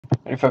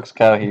Hey folks,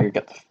 Kyle here.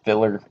 Got the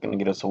filler. Gonna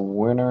get us a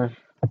winner.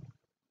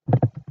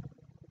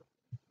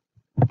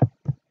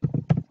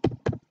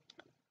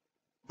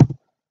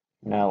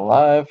 Now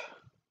live.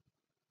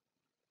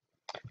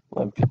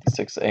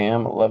 11:56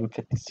 a.m.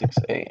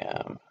 11:56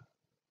 a.m.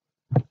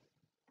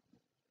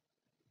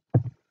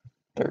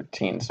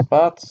 13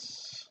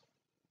 spots.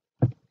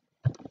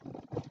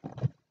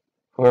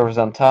 Whoever's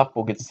on top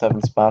will get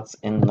 7 spots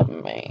in the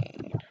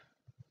main.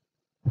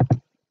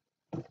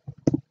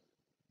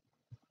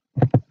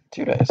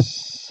 2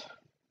 dice.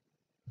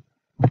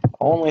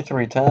 Only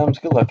 3 times.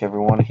 Good luck,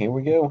 everyone. Here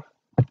we go.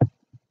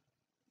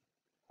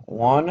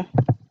 1,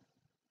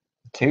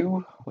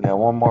 2. We got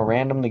one more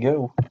random to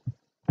go.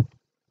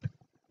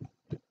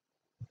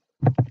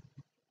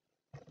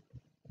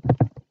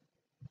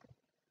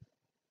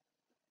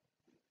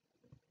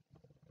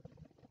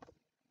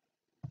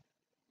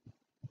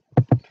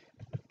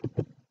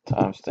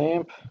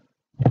 Timestamp.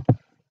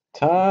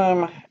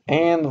 Time.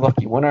 And the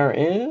lucky winner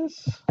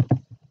is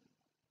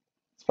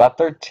spot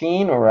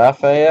 13,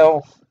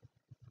 Raphael.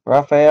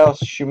 Raphael,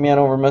 shoot me on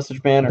over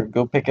MessageBand or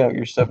go pick out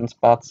your 7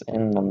 spots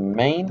in the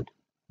main.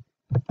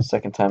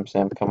 Second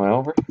timestamp coming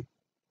over.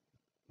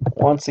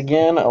 Once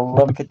again,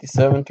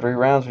 11:57, 3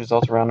 rounds.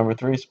 Results round number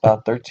 3,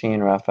 spot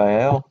 13.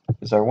 Raphael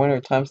is our winner.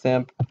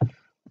 Timestamp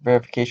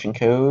verification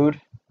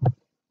code.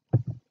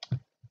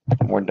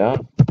 And we're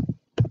done.